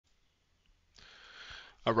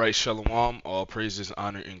All right, Shalom. All praises,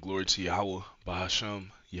 honor, and glory to Yahweh,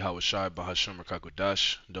 Bahasham, Yahweh Shai, Bahasham,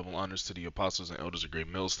 Rakakodash. Double honors to the apostles and elders of Great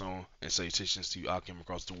Millstone, and salutations to you, Akim,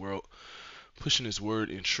 across the world, pushing His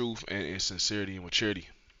word in truth and in sincerity and with charity.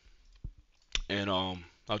 And I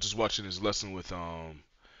was just watching this lesson with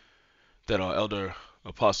that our elder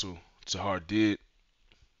apostle Tahar did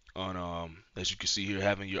on as you can see here,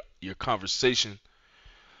 having your conversation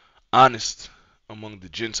honest among the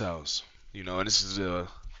Gentiles. And this is a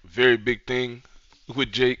very big thing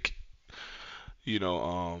with Jake.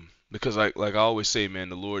 Because like I always say, man,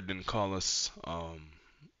 the Lord didn't call us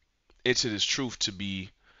into this truth to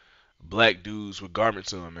be black dudes with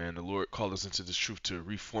garments on, man. The Lord called us into this truth to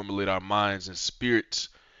reformulate our minds and spirits,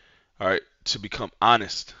 all right, to become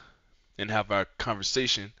honest and have our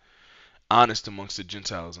conversation honest amongst the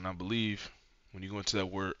Gentiles. And I believe when you go into that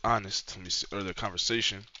word honest, let me see, or the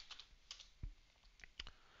conversation,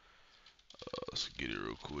 let's get it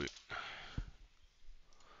real quick.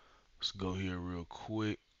 Let's go here real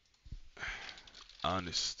quick.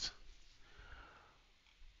 Honest.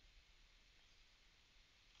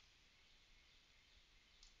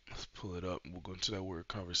 Let's pull it up. We'll go into that word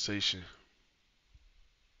conversation.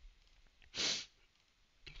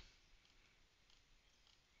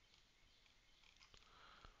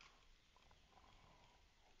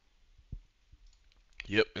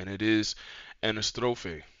 Yep, and it is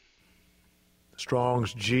anastrophe.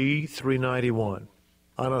 Strong's G 391.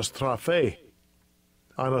 Anastrophe.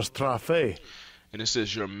 Anastrophe. And it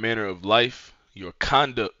says your manner of life, your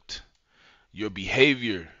conduct, your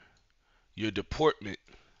behavior, your deportment.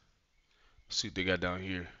 Let's see what they got down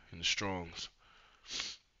here in the Strongs.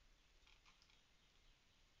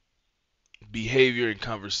 Behavior and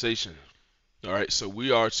conversation. All right, so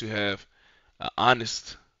we are to have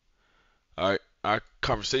honest. All right, our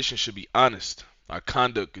conversation should be honest. Our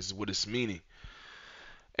conduct is what it's meaning.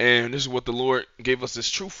 And this is what the Lord gave us this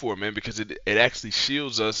truth for, man, because it actually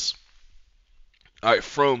shields us, all right,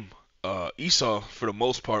 from Esau for the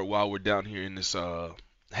most part while we're down here in this hellhole.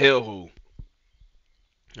 All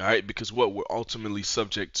right, because what we're ultimately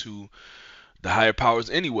subject to the higher powers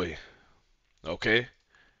anyway. Okay,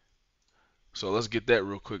 so let's get that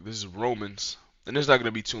real quick. This is Romans, and it's not going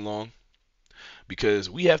to be too long because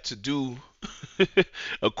we have to do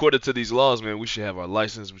according to these laws, man. We should have our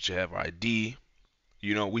license, we should have our ID.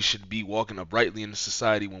 We should be walking uprightly in the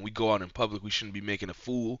society. When we go out in public, we shouldn't be making a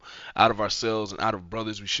fool out of ourselves and out of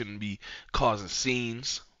brothers. We shouldn't be causing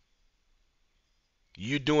scenes.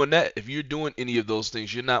 You're doing that. If you're doing any of those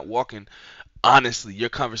things, you're not walking honestly. Your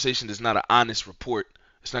conversation is not an honest report.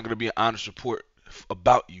 It's not going to be an honest report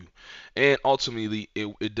about you. And ultimately,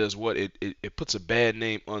 it does what? It puts a bad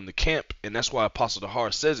name on the camp. And that's why Apostle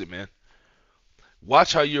Dahar says it, man.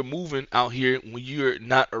 Watch how you're moving out here when you're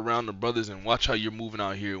not around the brothers, and watch how you're moving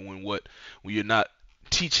out here when you're not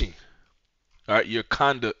teaching. All right, your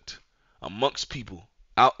conduct amongst people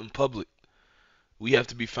out in public. We have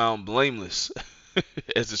to be found blameless,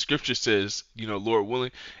 as the scripture says. Lord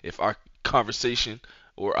willing, if our conversation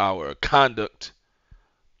or our conduct,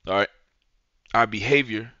 all right, our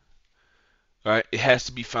behavior, all right, it has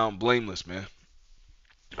to be found blameless, man.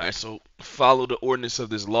 All right, so follow the ordinance of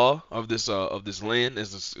this law of this land,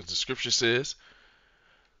 as the scripture says.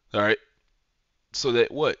 All right, so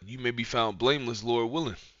that what you may be found blameless, Lord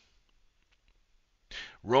willing.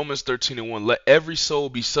 Romans 13:1. Let every soul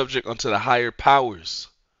be subject unto the higher powers,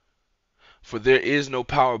 for there is no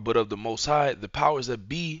power but of the Most High. The powers that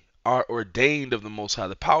be are ordained of the Most High.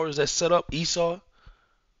 The powers that set up Esau,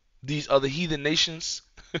 these other heathen nations,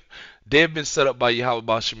 they have been set up by Yahweh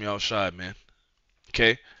Bashim Yahweh Shai, man.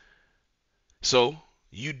 Okay, so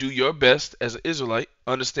you do your best as an Israelite,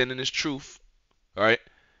 understanding this truth. All right,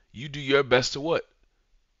 you do your best to what?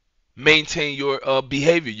 Maintain your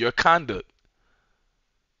behavior, your conduct.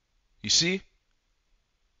 You see,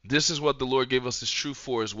 this is what the Lord gave us this truth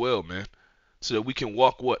for as well, man. So that we can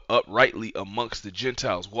walk what? Uprightly amongst the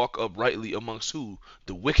Gentiles. Walk uprightly amongst who?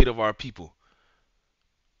 The wicked of our people.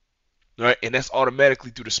 All right, and that's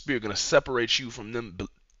automatically through the Spirit going to separate you from them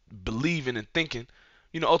believing and thinking.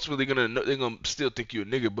 Ultimately they're gonna still think you're a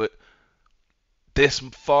nigga, but there's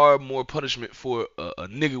far more punishment for a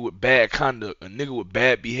nigga with bad conduct, a nigga with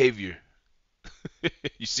bad behavior.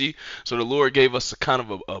 You see, so the Lord gave us a kind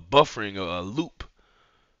of a buffering, a loop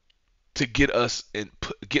to get us and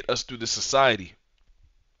get us through the society.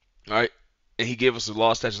 All right, and He gave us the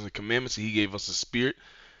law, statutes, and commandments. And He gave us a spirit.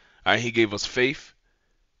 All right, He gave us faith,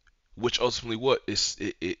 which ultimately what is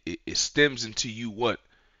it stems into you what?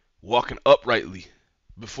 Walking uprightly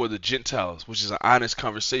before the Gentiles, which is an honest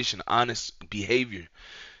conversation, honest behavior.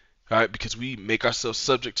 All right, because we make ourselves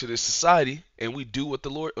subject to this society, and we do what the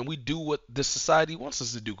Lord and we do what this society wants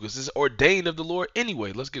us to do, because it's ordained of the Lord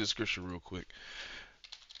anyway. Let's get a scripture real quick.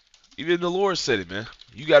 Even the Lord said it, man.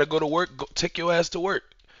 You got to go to work. Go, take your ass to work.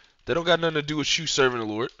 That don't got nothing to do with you serving the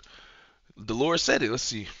Lord. The Lord said it. Let's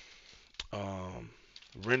see. Um,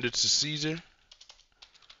 Render to Caesar.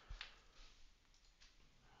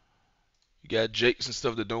 You got Jakes and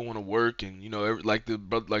stuff that don't want to work, and like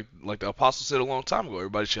the apostle said a long time ago.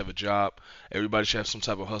 Everybody should have a job. Everybody should have some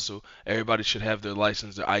type of hustle. Everybody should have their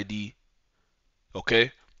license, their ID.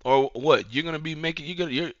 Okay, or what? You're gonna be making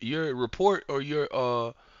your report or your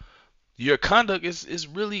conduct is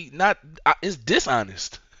really not is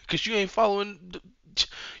dishonest because you ain't following.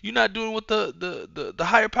 You're not doing what the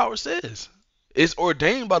higher power says. It's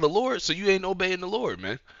ordained by the Lord, so you ain't obeying the Lord,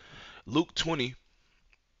 man. Luke 20,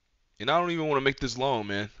 and I don't even want to make this long,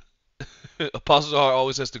 man. Apostle Hart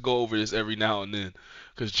always has to go over this every now and then,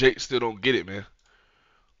 cause Jake still don't get it, man.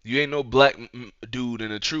 You ain't no black dude in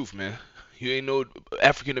the truth, man. You ain't no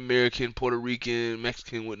African American, Puerto Rican,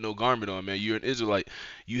 Mexican with no garment on, man. You're an Israelite.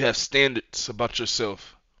 You have standards about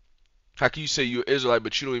yourself. How can you say you're an Israelite,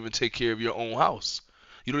 but you don't even take care of your own house?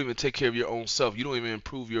 You don't even take care of your own self. You don't even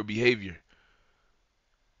improve your behavior.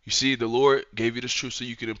 You see, the Lord gave you this truth so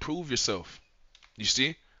you can improve yourself. You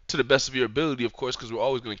see, to the best of your ability, of course, because we're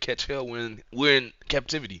always going to catch hell when we're in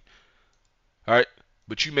captivity. All right,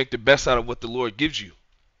 but you make the best out of what the Lord gives you.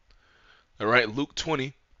 All right, Luke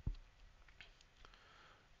 20.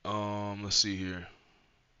 Let's see here.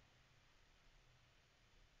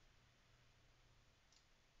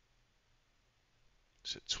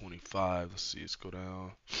 It's at 25. Let's see. Let's go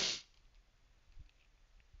down.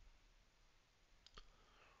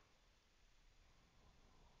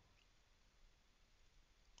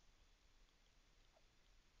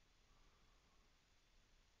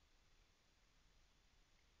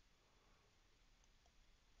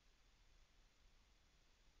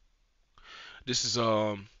 This is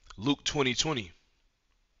Luke 20:20.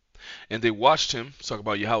 And they watched him, talk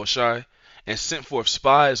about Yahushai, and sent forth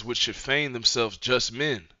spies which should feign themselves just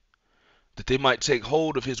men, that they might take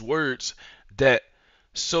hold of his words, that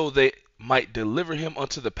so they might deliver him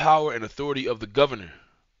unto the power and authority of the governor.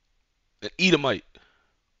 An Edomite.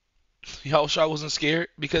 Yahushua wasn't scared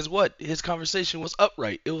because what? His conversation was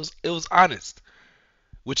upright. It was honest.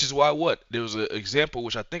 Which is why what? There was an example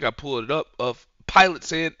which I think I pulled it up of Pilate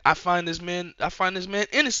saying, I find this man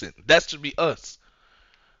innocent. That should be us.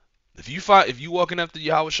 If you walking after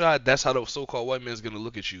Yahushua, that's how the so-called white man is gonna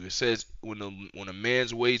look at you. It says when a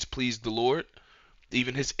man's ways please the Lord,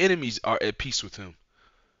 even his enemies are at peace with him.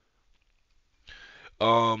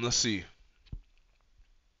 Let's see.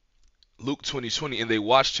 Luke 20:20, and they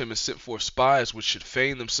watched him and sent forth spies which should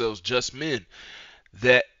feign themselves just men,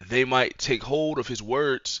 that they might take hold of his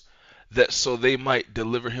words, that so they might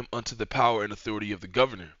deliver him unto the power and authority of the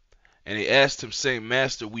governor. And they asked him, saying,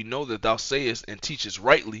 Master, we know that thou sayest and teachest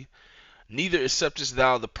rightly, neither acceptest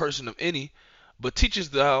thou the person of any, but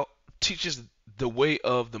teachest the way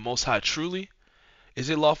of the Most High truly. Is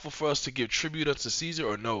it lawful for us to give tribute unto Caesar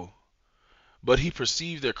or no? But he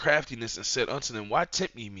perceived their craftiness and said unto them, Why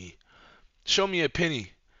tempt ye me? Show me a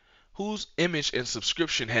penny. Whose image and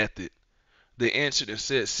subscription hath it? They answered and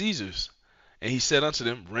said, Caesar's. And he said unto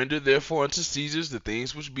them, Render therefore unto Caesar's the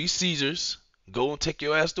things which be Caesar's. Go and take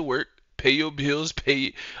your ass to work. Pay your bills.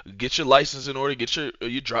 Get your license in order. Get your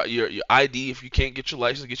ID. If you can't get your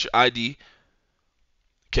license, get your ID.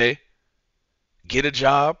 Okay. Get a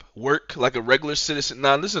job. Work like a regular citizen.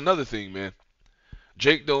 Now, this is another thing, man.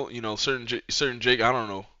 Jake don't, certain Jake. I don't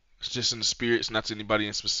know. It's just in the spirit. It's not to anybody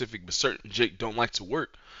in specific, but certain Jake don't like to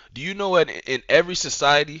work. Do you know what? In every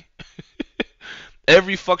society,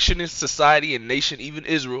 every functioning society and nation, even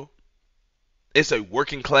Israel, it's a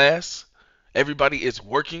working class. Everybody is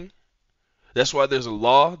working. That's why there's a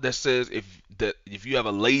law that says if you have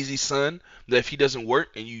a lazy son, that if he doesn't work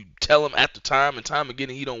and you tell him after time and time again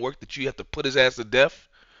and he don't work, that you have to put his ass to death.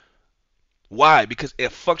 Why? Because a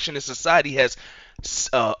functioning society has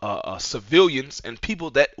civilians and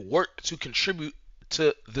people that work to contribute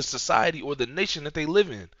to the society or the nation that they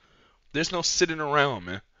live in. There's no sitting around,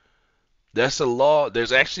 man. That's a law.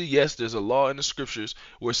 There's actually, yes, there's a law in the scriptures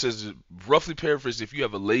where it says, roughly paraphrased, if you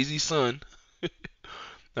have a lazy son,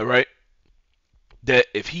 all right, that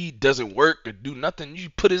if he doesn't work or do nothing, you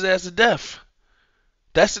put his ass to death.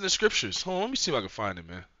 That's in the scriptures. Hold on, let me see if I can find it,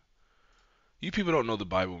 man. You people don't know the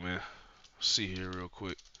Bible, man. Let's see here real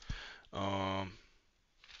quick. Um,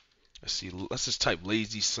 let's see. Let's just type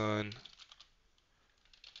lazy son.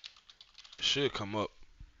 It should come up.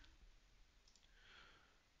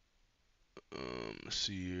 Let's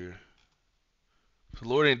see here. The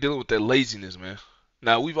Lord ain't dealing with that laziness, man.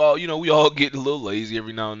 Now we all get a little lazy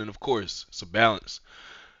every now and then, of course. It's a balance.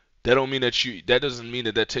 That doesn't mean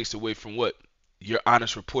that takes away from what? Your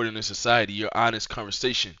honest reporting in society, your honest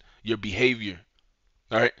conversation, your behavior,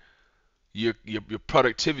 all right? Your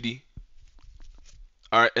productivity,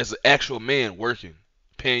 all right, as an actual man working,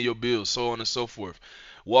 paying your bills, so on and so forth.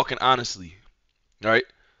 Walking honestly, all right?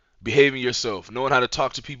 Behaving yourself, knowing how to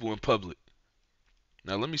talk to people in public.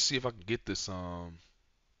 Now let me see if I can get this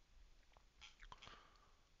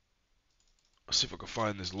let's see if I can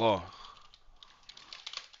find this law.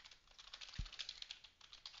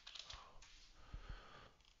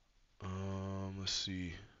 Let's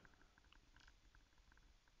see.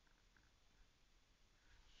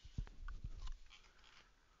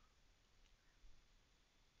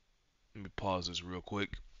 Let me pause this real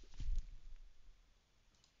quick.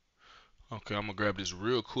 Okay, I'm gonna grab this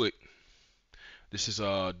real quick. This is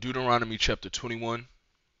Deuteronomy chapter 21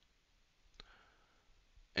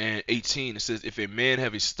 and 18. It says, if a man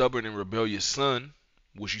have a stubborn and rebellious son,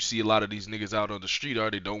 which you see a lot of these niggas out on the street are,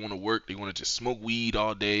 they don't want to work, they want to just smoke weed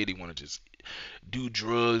all day, they want to just do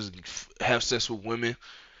drugs and have sex with women,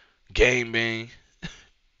 gang bang,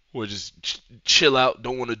 or just chill out,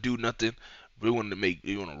 don't want to do nothing. They want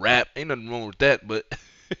to rap. Ain't nothing wrong with that, but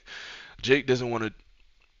Jake doesn't want to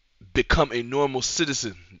become a normal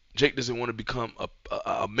citizen. Jake doesn't want to become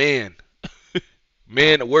a man.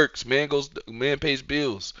 Man works. Man pays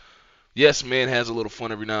bills. Yes, man has a little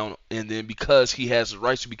fun every now and then because he has the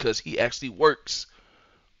rights to, because he actually works.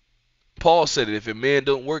 Paul said it. If a man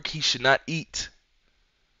don't work, he should not eat.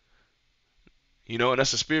 And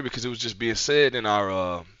that's the spirit, because it was just being said in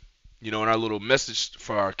our, in our little message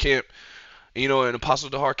for our camp. And Apostle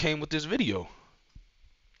Dahar came with this video.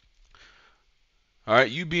 All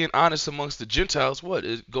right, you being honest amongst the Gentiles, what?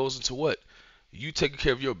 It goes into what? You taking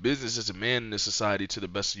care of your business as a man in this society to the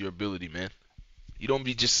best of your ability, man. You don't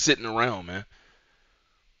be just sitting around, man.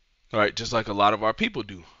 All right, just like a lot of our people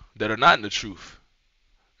do that are not in the truth.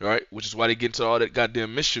 All right, which is why they get into all that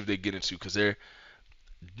goddamn mischief they get into, because they're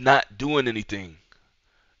not doing anything.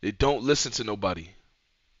 They don't listen to nobody.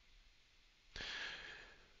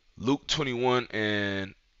 Luke 21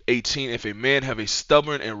 and 18. If a man have a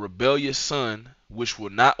stubborn and rebellious son, which will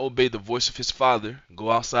not obey the voice of his father,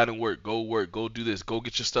 go outside and work, go do this, go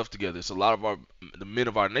get your stuff together. It's a lot of the men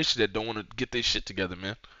of our nation that don't want to get their shit together,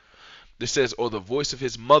 man. It says, or the voice of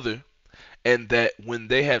his mother, and that when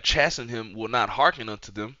they have chastened him, will not hearken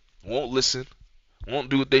unto them, won't listen, won't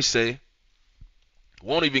do what they say,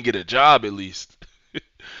 won't even get a job at least.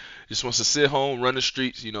 Just wants to sit home, run the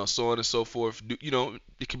streets, so on and so forth.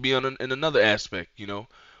 It can be in another aspect,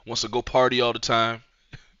 wants to go party all the time,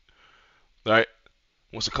 right?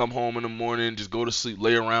 Wants to come home in the morning, just go to sleep,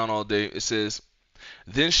 lay around all day. It says,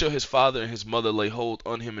 then shall his father and his mother lay hold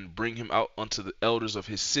on him and bring him out unto the elders of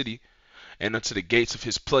his city and unto the gates of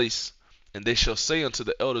his place. And they shall say unto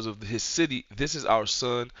the elders of his city, this is our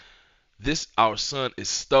son. This our son is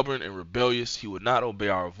stubborn and rebellious. He will not obey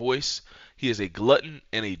our voice. He is a glutton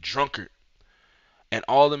and a drunkard. And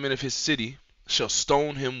all the men of his city shall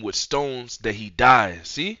stone him with stones that he die.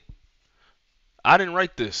 See? I didn't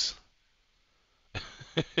write this.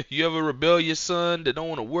 You have a rebellious son that don't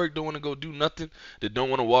want to work, don't want to go do nothing, that don't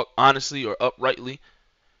want to walk honestly or uprightly.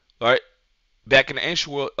 All right? Back in the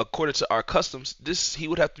ancient world, according to our customs, he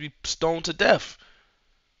would have to be stoned to death,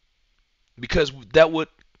 because that would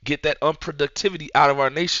get that unproductivity out of our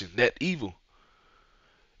nation, that evil.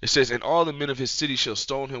 It says, and all the men of his city shall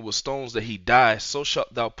stone him with stones that he die. So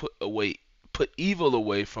shalt thou put evil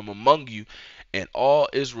away from among you, and all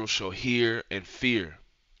Israel shall hear and fear.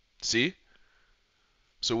 See?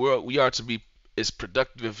 So we are to be as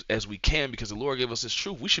productive as we can, because the Lord gave us His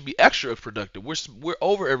truth. We should be extra productive. We're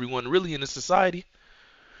over everyone really in this society.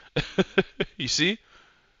 You see,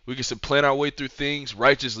 we can plan our way through things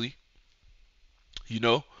righteously.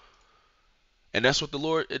 And that's what the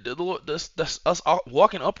Lord. That's us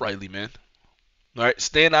walking uprightly, man. All right,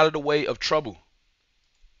 staying out of the way of trouble.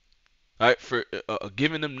 All right, for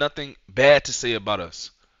giving them nothing bad to say about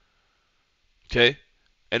us. Okay,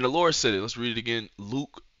 and the Lord said it. Let's read it again.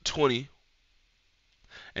 Luke 20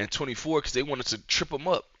 and 24, because they wanted to trip them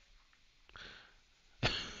up.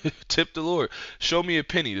 Tip the Lord. Show me a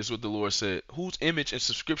penny. This is what the Lord said. Whose image and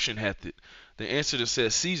subscription hath it? They answered and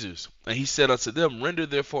said, Caesar's. And he said unto them, render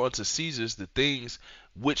therefore unto Caesar's the things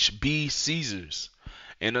which be Caesar's,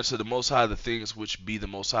 and unto the Most High the things which be the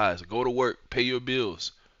Most High's. Go to work, pay your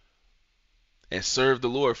bills, and serve the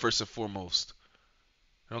Lord first and foremost.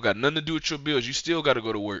 It don't got nothing to do with your bills. You still got to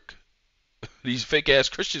go to work. These fake ass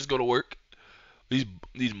Christians go to work.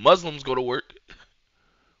 These Muslims go to work.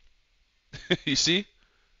 You see?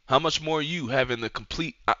 How much more you having the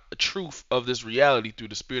complete truth of this reality through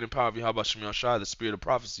the spirit and power of Yahweh Shem Shai, the spirit of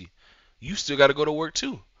prophecy? You still got to go to work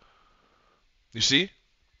too. You see?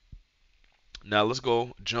 Now let's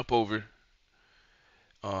go jump over.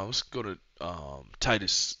 Let's go to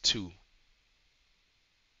Titus 2.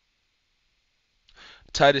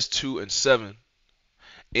 Titus 2 and 7.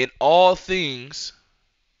 In all things,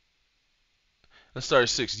 let's start at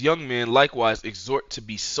 6. Young men likewise exhort to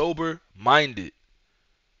be sober minded.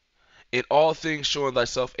 In all things showing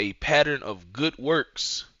thyself a pattern of good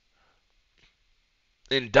works.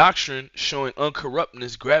 In doctrine showing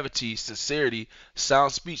uncorruptness, gravity, sincerity,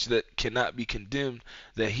 sound speech that cannot be condemned,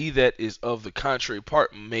 that he that is of the contrary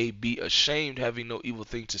part may be ashamed, having no evil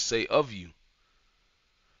thing to say of you.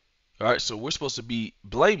 Alright, so we're supposed to be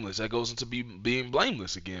blameless. That goes into being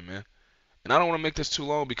blameless again, man. And I don't want to make this too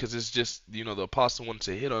long because it's just, the apostle wanted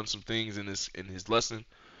to hit on some things in his lesson.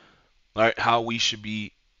 Alright, how we should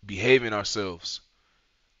be behaving ourselves,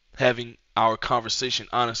 having our conversation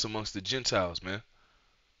honest amongst the Gentiles, man.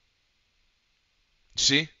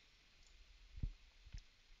 See?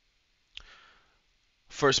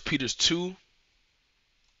 First Peter 2.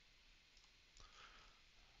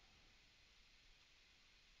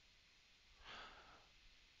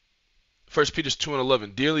 First Peter 2 and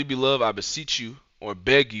 11. Dearly beloved, I beseech you, or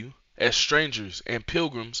beg you, as strangers and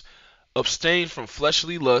pilgrims, abstain from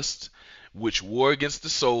fleshly lusts, which war against the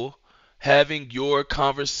soul, having your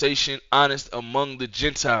conversation honest among the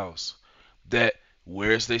Gentiles, that,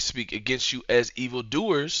 whereas they speak against you as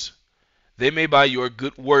evildoers, they may by your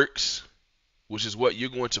good works, which is what you're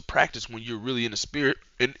going to practice when you're really in the spirit,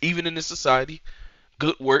 and even in this society,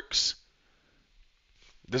 good works.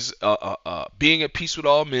 This being at peace with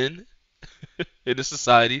all men in the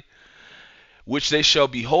society, which they shall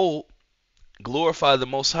behold, glorify the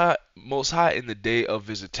most high in the day of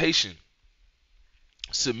visitation.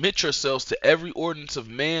 Submit yourselves to every ordinance of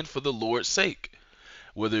man for the Lord's sake,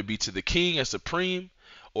 whether it be to the king as supreme,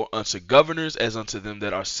 or unto governors as unto them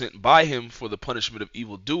that are sent by him for the punishment of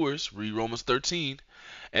evildoers, read Romans 13,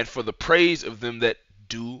 and for the praise of them that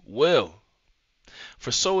do well.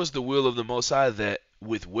 For so is the will of the Most High, that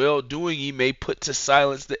with well doing ye may put to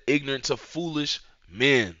silence the ignorance of foolish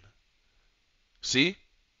men. See?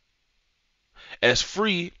 As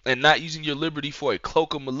free, and not using your liberty for a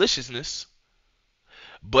cloak of maliciousness,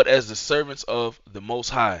 but as the servants of the Most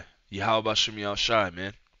High, Yahweh Shem Shai,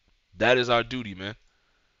 man. That is our duty, man.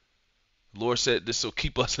 The Lord said this will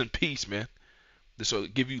keep us in peace, man. This will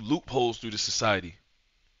give you loopholes through the society.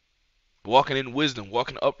 Walking in wisdom,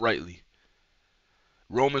 walking uprightly.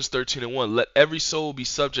 Romans 13 and 1. Let every soul be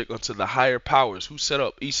subject unto the higher powers. Who set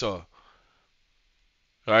up Esau?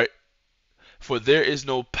 Alright? For there is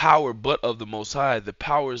no power but of the Most High. The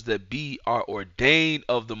powers that be are ordained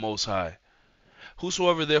of the Most High.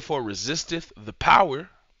 Whosoever therefore resisteth the power,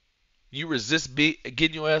 you resist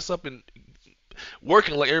getting your ass up and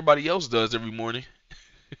working like everybody else does every morning.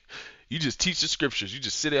 You just teach the scriptures. You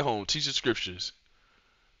just sit at home, teach the scriptures,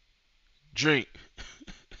 drink,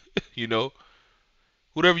 you know,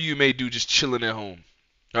 whatever you may do, just chilling at home.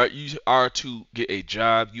 All right, you are to get a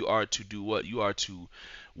job. You are to do what? You are to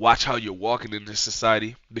watch how you're walking in this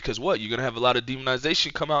society, because what? You're gonna have a lot of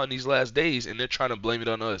demonization come out in these last days, and they're trying to blame it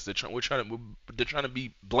on us. They're trying to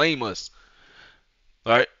blame us.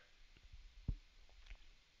 All right,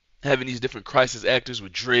 having these different crisis actors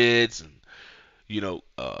with dreads and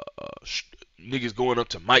niggas going up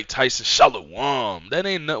to Mike Tyson, Shalom. That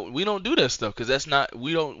ain't no. We don't do that stuff because that's not.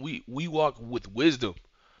 We walk with wisdom.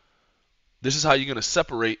 This is how you're gonna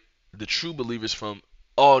separate the true believers from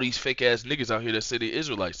all these fake ass niggas out here that say they're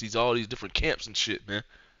Israelites. These all these different camps and shit, man.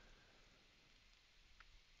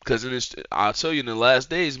 Because I'll tell you, in the last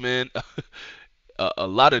days, man, a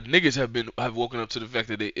lot of niggas have woken up to the fact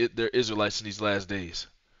that they're Israelites in these last days,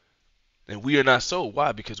 and we are not so.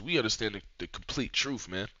 Why? Because we understand the complete truth,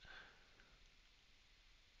 man.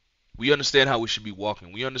 We understand how we should be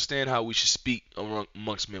walking. We understand how we should speak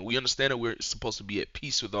amongst men. We understand that we're supposed to be at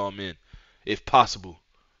peace with all men, if possible.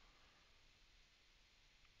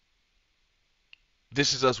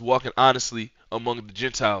 This is us walking honestly among the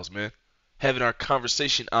Gentiles, man. Having our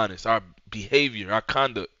conversation honest, our behavior, our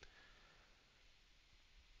conduct.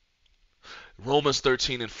 Romans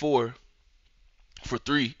 13 and 4,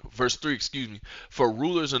 verse 3, excuse me. For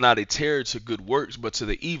rulers are not a terror to good works, but to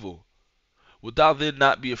the evil. Wilt thou then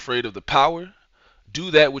not be afraid of the power?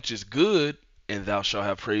 Do that which is good, and thou shalt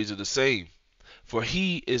have praise of the same. For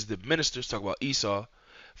he is the minister, talk about Esau,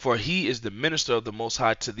 for he is the minister of the Most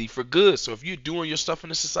High to thee for good. So if you're doing your stuff in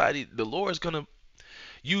the society, the Lord is going to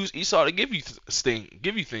use Esau to give you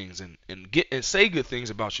things and say good things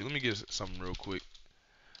about you. Let me get something real quick.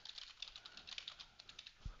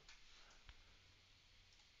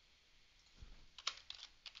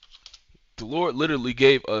 The Lord literally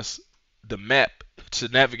gave us the map to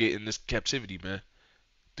navigate in this captivity, man,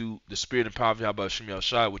 through the spirit and power of Yahweh Shem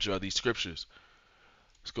Shai, which are these scriptures.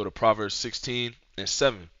 Let's go to Proverbs 16 and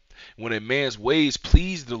 7. When a man's ways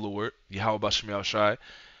please the Lord, Yahweh Shem Shai,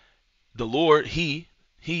 the Lord, the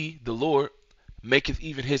Lord, maketh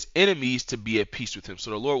even his enemies to be at peace with him. So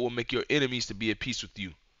the Lord will make your enemies to be at peace with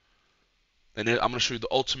you. And then I'm going to show you the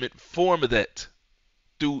ultimate form of that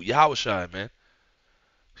through Yahweh Shai, man.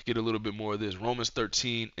 Let's get a little bit more of this. Romans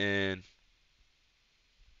 13 and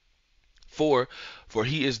 4. For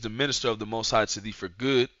he is the minister of the Most High to thee for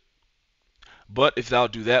good. But if thou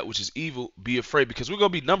do that which is evil, be afraid, because we're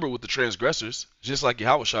going to be numbered with the transgressors, just like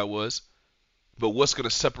Yahweh Shai was. But what's going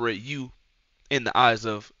to separate you in the eyes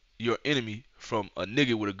of your enemy from a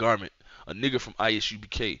nigga with a garment, a nigga from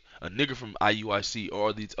ISUBK, a nigga from IUIC,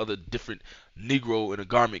 or these other different Negro in a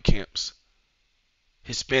garment camps,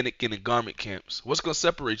 Hispanic in a garment camps? What's going to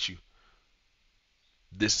separate you?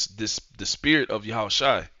 The spirit of Yahweh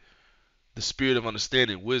Shai, the spirit of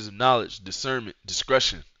understanding, wisdom, knowledge, discernment,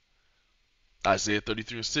 discretion. Isaiah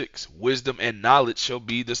 33 and 6. Wisdom and knowledge shall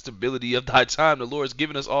be the stability of thy time. The Lord has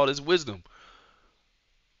given us all this wisdom.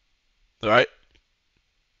 All right.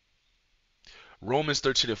 Romans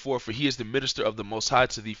 13 and 4. For he is the minister of the Most High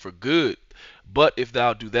to thee for good. But if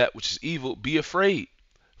thou do that which is evil, be afraid.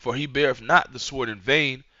 For he beareth not the sword in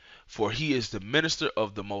vain. For he is the minister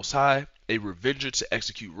of the Most High, a revenger to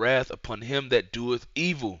execute wrath upon him that doeth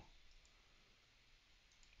evil.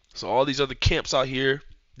 So all these other camps out here,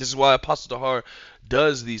 this is why Apostle Dahar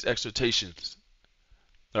does these exhortations.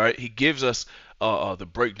 All right, he gives us the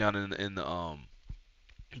breakdown in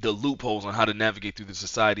the loopholes on how to navigate through the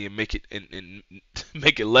society and make it and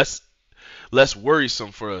make it less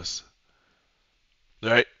worrisome for us. All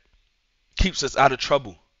right, keeps us out of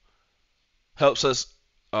trouble, helps us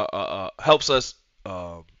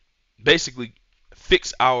basically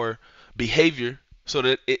fix our behavior so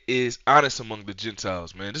that it is honest among the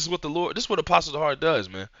Gentiles, man. This is what Apostle Dahar does,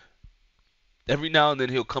 man. Every now and then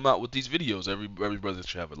he'll come out with these videos. Every brother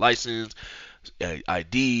should have a license,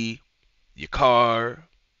 ID, your car,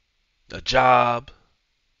 a job.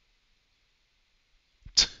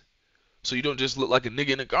 So you don't just look like a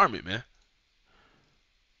nigga in a garment, man.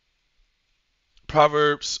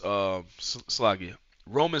 Proverbs,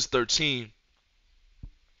 Romans 13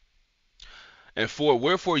 and 4.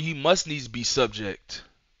 Wherefore ye must needs be subject.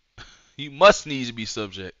 You must needs be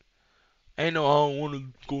subject. Ain't no, I don't want to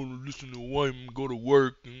go to listen to a wife and go to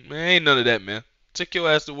work. Man, ain't none of that, man. Take your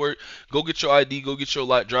ass to work. Go get your ID. Go get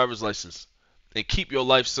your driver's license, and keep your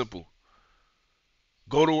life simple.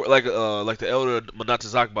 Go to work like the elder Manata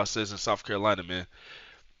Zakba says in South Carolina, man.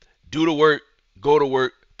 Do the work. Go to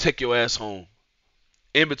work. Take your ass home.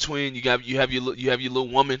 In between, you have your little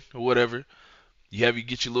woman or whatever. You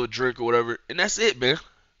get your little drink or whatever, and that's it, man.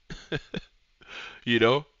 You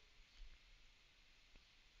know,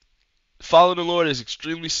 following the Lord is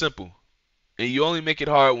extremely simple. And you only make it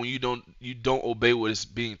hard when you don't obey what is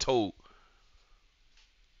being told.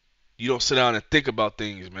 You don't sit down and think about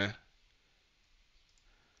things, man.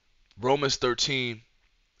 Romans 13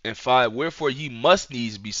 and 5. Wherefore ye must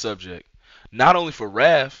needs be subject, not only for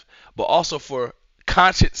wrath, but also for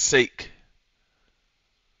conscience sake.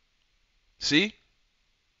 See?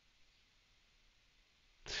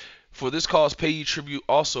 For this cause pay ye tribute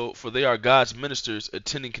also, for they are God's ministers,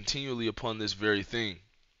 attending continually upon this very thing.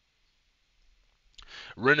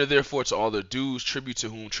 Render therefore to all their dues, tribute to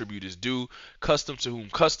whom tribute is due, custom to whom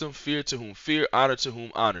custom, fear to whom fear, honor to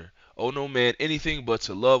whom honor. Owe no man anything but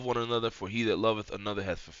to love one another, for he that loveth another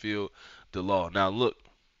hath fulfilled the law. Now look,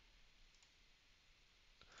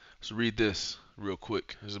 let's read this real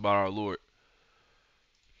quick. This is about our Lord.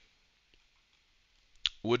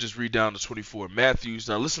 We'll just read down to 24. Matthew's,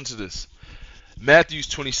 now listen to this. Matthew's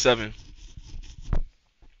 27.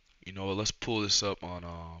 You know what, let's pull this up on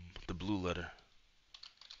the blue letter.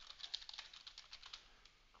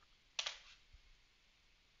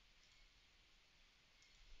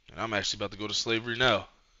 And I'm actually about to go to slavery now.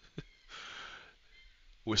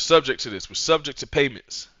 We're subject to this. We're subject to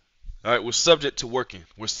payments. All right, we're subject to working.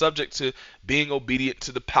 We're subject to being obedient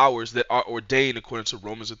to the powers that are ordained according to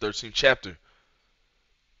Romans the 13th chapter.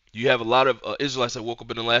 You have a lot of Israelites that woke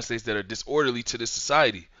up in the last days that are disorderly to this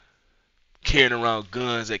society, carrying around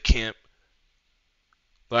guns at camp.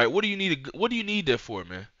 All right, what do you need that for,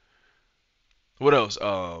 man? What else?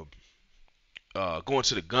 Going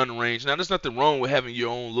to the gun range. Now, there's nothing wrong with having your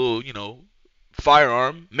own little,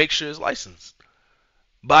 firearm. Make sure it's licensed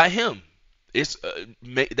by him. It's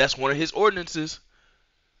that's one of his ordinances.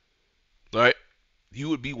 All right, you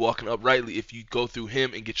would be walking uprightly if you go through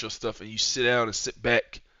him and get your stuff and you sit down and sit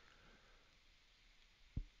back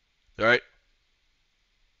All right.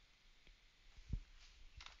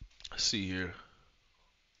 Let's see here.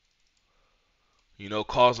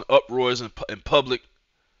 Causing uproars in public,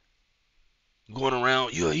 going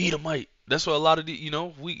around, you're a Edomite. That's what a lot of the, you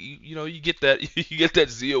get that, you get that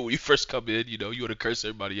zeal when you first come in. You want to curse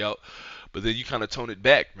everybody out, but then you kind of tone it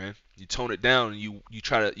back, man. You tone it down, and you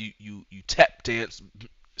try to you tap dance,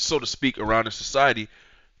 so to speak, around in society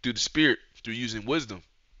through the spirit, through using wisdom.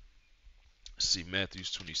 Let's see, Matthew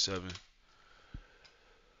 27.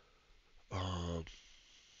 Um,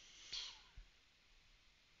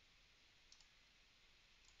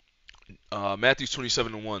 Matthew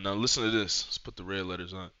 27:1. Now listen to this. Let's put the red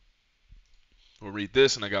letters on. We'll read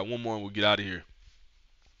this, and I got one more, and we'll get out of here.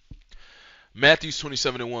 Matthew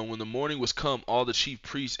 27:1. When the morning was come, all the chief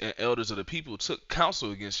priests and elders of the people took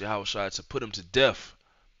counsel against Yahushua to put him to death.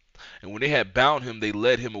 And when they had bound him, they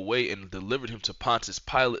led him away and delivered him to Pontius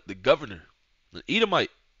Pilate, the governor, the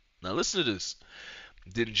Edomite. Now listen to this.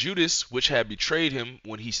 Then Judas, which had betrayed him,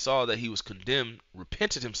 when he saw that he was condemned,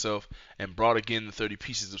 repented himself and brought again the 30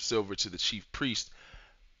 pieces of silver to the chief priests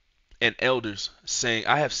and elders, saying,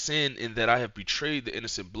 I have sinned in that I have betrayed the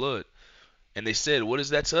innocent blood. And they said, what is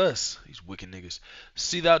that to us? These wicked niggas.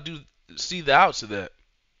 See thou to that.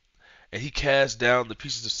 And he cast down the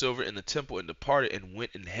pieces of silver in the temple and departed and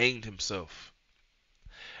went and hanged himself.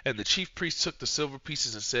 And the chief priests took the silver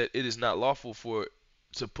pieces and said, it is not lawful for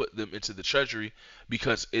to put them into the treasury,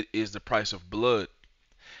 because it is the price of blood.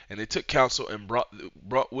 And they took counsel and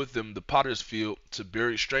brought with them the potter's field to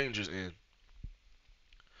bury strangers in.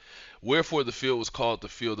 Wherefore the field was called the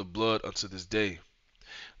field of blood unto this day.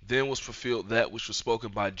 Then was fulfilled that which was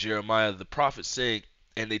spoken by Jeremiah the prophet, saying,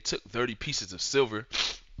 And they took 30 pieces of silver,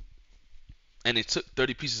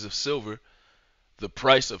 the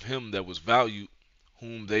price of him that was valued,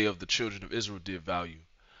 whom they of the children of Israel did value,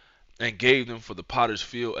 and gave them for the potter's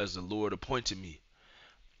field, as the Lord appointed me.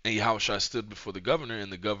 And Yahushua stood before the governor,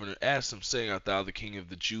 and the governor asked him, saying, Art thou the king of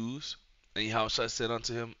the Jews? And Yahushua said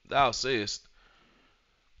unto him, Thou sayest.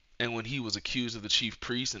 And when he was accused of the chief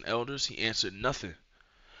priests and elders, he answered nothing.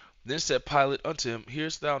 Then said Pilate unto him,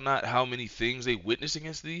 Hearest thou not how many things they witness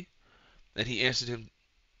against thee? And he answered him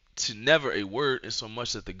to never a word,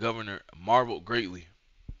 insomuch that the governor marveled greatly.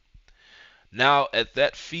 Now at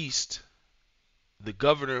that feast the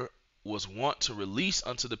governor was wont to release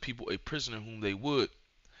unto the people a prisoner whom they would.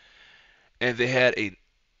 And they had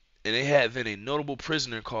then a notable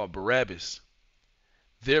prisoner called Barabbas.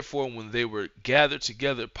 Therefore when they were gathered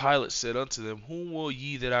together, Pilate said unto them, Whom will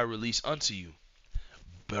ye that I release unto you?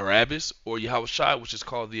 Barabbas, or Yahushua, which is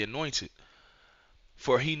called the Anointed?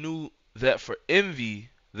 For he knew that for envy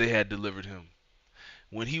they had delivered him.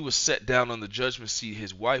 When he was set down on the judgment seat,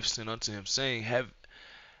 his wife sent unto him, saying,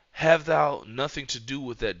 Have thou nothing to do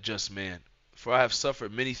with that just man? For I have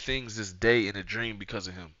suffered many things this day in a dream because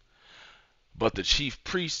of him. But the chief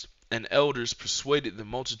priests and elders persuaded the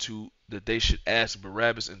multitude that they should ask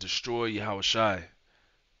Barabbas and destroy Yahushua.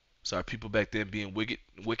 So our people back then being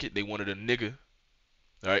wicked, they wanted a nigga,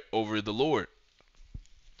 all right, over the Lord.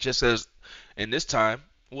 Just as in this time,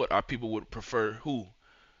 what our people would prefer who?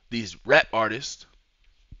 These rap artists,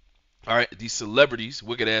 all right, these celebrities,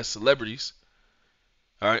 wicked ass celebrities,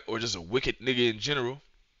 all right, or just a wicked nigga in general,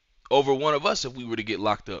 over one of us if we were to get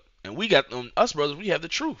locked up. And we got us brothers, we have the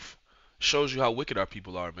truth. Shows you how wicked our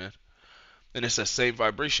people are, man. And it's that same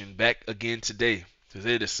vibration back again today.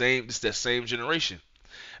 They're the same, it's that same generation.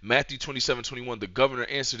 Matthew 27:21, the governor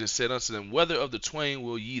answered and said unto them, Whether of the twain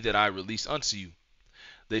will ye that I release unto you?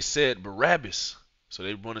 They said, Barabbas. So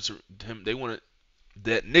they wanted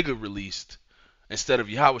that nigga released instead of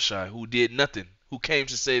Yahushua, who did nothing, who came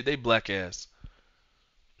to save they black ass.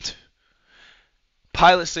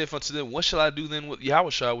 Pilate saith unto them, What shall I do then with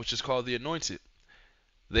Yahushua, which is called the Anointed?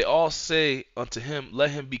 They all say unto him,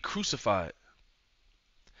 Let him be crucified.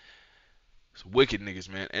 It's wicked niggas,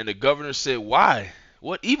 man. And the governor said, Why?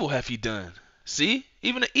 What evil hath he done? See?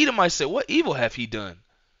 Even the Edomite said, What evil hath he done?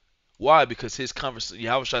 Why? Because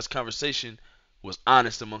Yahushua's conversation was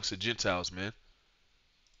honest amongst the Gentiles, man.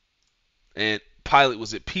 And Pilate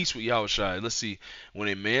was at peace with Yahushua. Let's see. When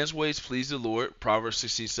a man's ways please the Lord, Proverbs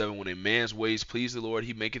 16:7, when a man's ways please the Lord,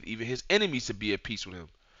 he maketh even his enemies to be at peace with him.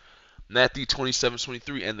 Matthew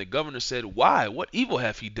 27:23, and the governor said, Why? What evil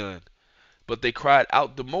hath he done? But they cried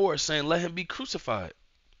out the more, saying, Let him be crucified.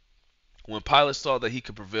 When Pilate saw that he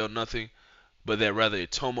could prevail nothing, but that rather a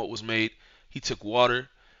tumult was made, he took water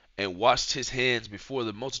and washed his hands before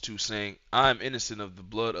the multitude, saying, I am innocent of the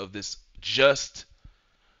blood of this just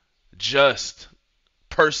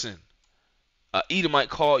person. Edomite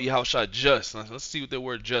called Yahushua just. Let's see what that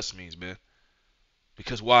word just means, man.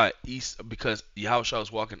 Because why? Because Yahushua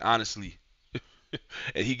was walking honestly,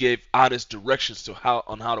 and he gave honest directions to how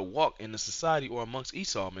to walk in the society or amongst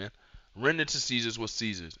Esau, man. Render to Caesar's what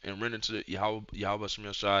Caesar's, and render to Yahweh Shem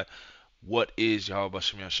Yashai what is Yahweh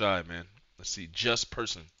Shem Yashai, man. Let's see, just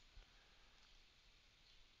person,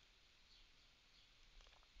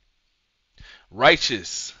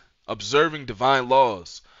 righteous, observing divine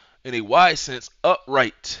laws, in a wise sense,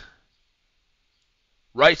 upright,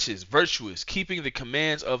 righteous, virtuous, keeping the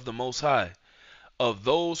commands of the Most High, of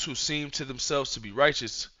those who seem to themselves to be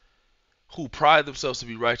righteous, who pride themselves to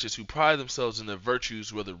be righteous, who pride themselves in their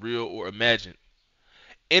virtues, whether real or imagined,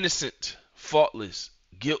 innocent, faultless,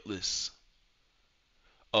 guiltless,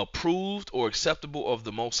 approved or acceptable of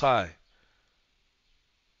the Most High.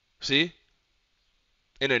 See?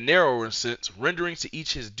 In a narrower sense, rendering to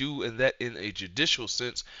each his due, and that in a judicial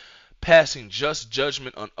sense, passing just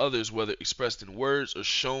judgment on others, whether expressed in words or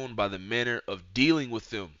shown by the manner of dealing with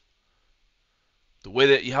them. The way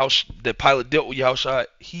that Pilate dealt with Yahushua,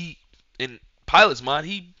 he, in Pilate's mind,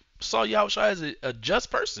 he saw Yahushua as a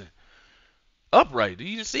just person, upright.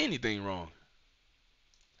 He didn't see anything wrong.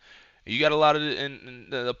 You got a lot of it,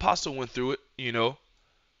 and the apostle went through it, you know.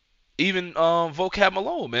 Even Vocab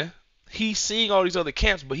Malone, man. He's seeing all these other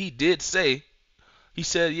camps, but he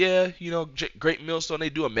said, yeah, you know, Great Millstone, they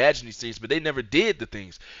do imagine these things, but they never did the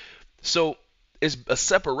things. So it's a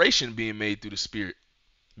separation being made through the Spirit.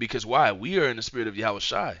 Because why? We are in the spirit of Yahweh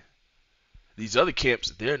Shai. These other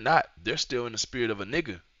camps, they're not. They're still in the spirit of a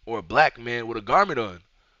nigga or a black man with a garment on.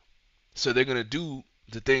 So they're gonna do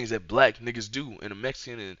the things that black niggas do, and the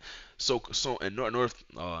Mexican and and North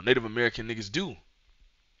Native American niggas do.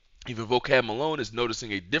 Even Vocab Malone is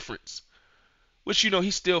noticing a difference, which, you know,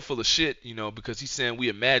 he's still full of shit, you know, because he's saying we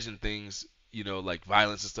imagine things, you know, like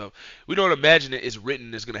violence and stuff. We don't imagine it is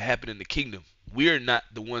written it's gonna happen in the kingdom. We're not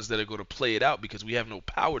the ones that are gonna play it out because we have no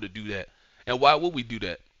power to do that. And why would we do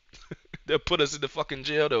that? They'll put us in the fucking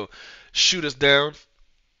jail. They'll shoot us down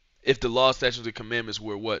if the law, statutes, and commandments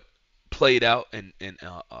were what played out and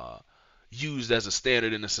used as a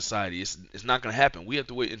standard in the society. It's not gonna happen. We have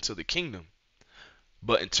to wait until the kingdom.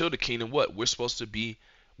 But until the kingdom, what? We're supposed to be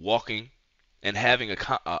walking and having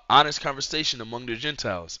a honest conversation among the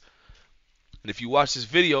Gentiles. And if you watch this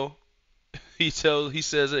video, he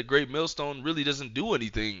says that Great Millstone really doesn't do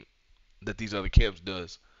anything that these other camps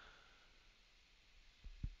does.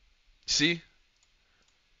 See?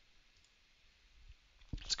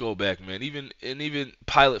 Let's go back, man. Even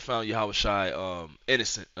Pilate found Yahweh Shai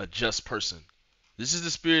innocent, a just person. This is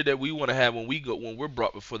the spirit that we want to have when we're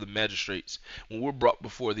brought before the magistrates, when we're brought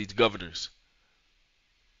before these governors.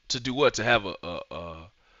 To do what? To have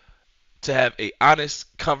a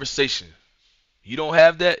honest conversation. You don't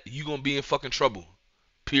have that, you gonna be in fucking trouble.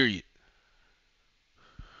 Period.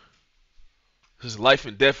 This is life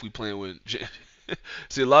and death we playing with.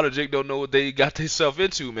 See, a lot of Jake don't know what they got themselves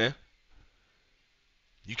into, man.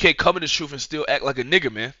 You can't come in the truth and still act like a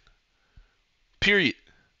nigga, man. Period.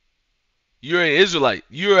 You're an Israelite.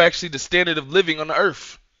 You're actually the standard of living on the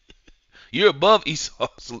earth. You're above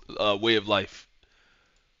Esau's way of life.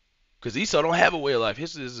 Because Esau don't have a way of life.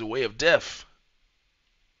 His is a way of death.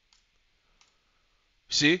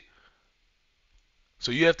 See?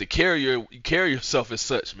 So you have to carry yourself as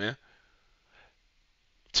such, man.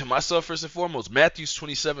 To myself, first and foremost, Matthew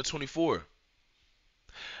 27:24.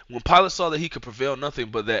 When Pilate saw that he could prevail nothing,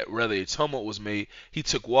 but that rather a tumult was made, he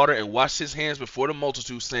took water and washed his hands before the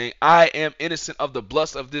multitude, saying, I am innocent of the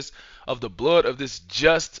blood of this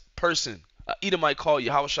just person. Edomite called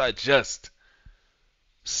Yahushua just.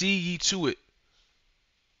 See ye to it.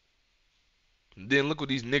 Then look what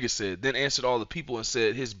these niggas said. Then answered all the people and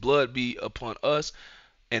said, his blood be upon us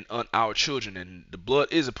and on our children. And the blood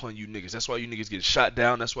is upon you niggas. That's why you niggas get shot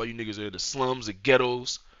down. That's why you niggas are in the slums, the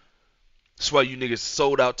ghettos. That's why you niggas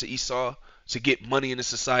sold out to Esau to get money in the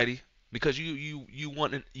society. Because you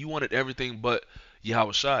wanted everything but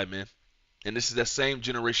Yahweh Shai, man. And this is that same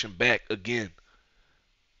generation back again.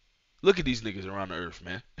 Look at these niggas around the earth,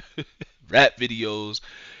 man. Rap videos,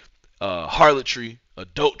 harlotry,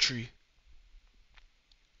 adultery,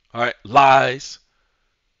 all right, lies.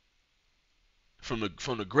 From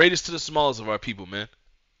the greatest to the smallest of our people, man.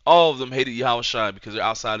 All of them hated Yahweh Shai because they're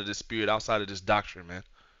outside of this spirit, outside of this doctrine, man.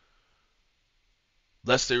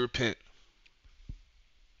 Lest they repent.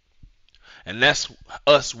 And that's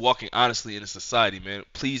us walking honestly in a society, man.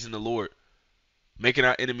 Pleasing the Lord. Making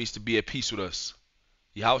our enemies to be at peace with us.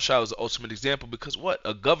 Yahweh Shai was the ultimate example because what?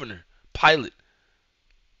 A governor, Pilate,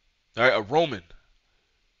 all right, a Roman,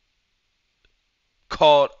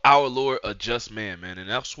 called our Lord a just man, man. And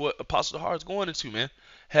that's what Apostle Hart is going into, man.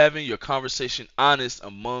 Having your conversation honest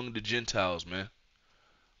among the Gentiles, man.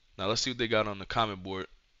 Now let's see what they got on the comment board.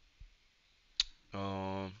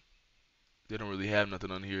 Um, they don't really have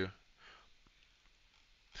nothing on here.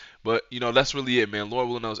 But that's really it, man. Lord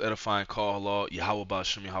willing, that was edifying. Call Allah, Yahweh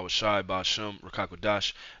Ba'Shem, Yahweh Shai, Ba'Shem,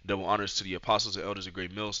 Rakakwadash. Double honors to the apostles and elders of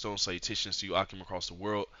Great Millstone. Salutations to you, Akim, across the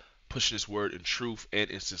world, pushing this word in truth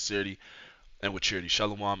and in sincerity and with charity.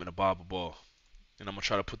 Shalom and Abba Ball. And I'm gonna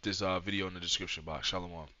try to put this video in the description box.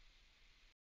 Shalom.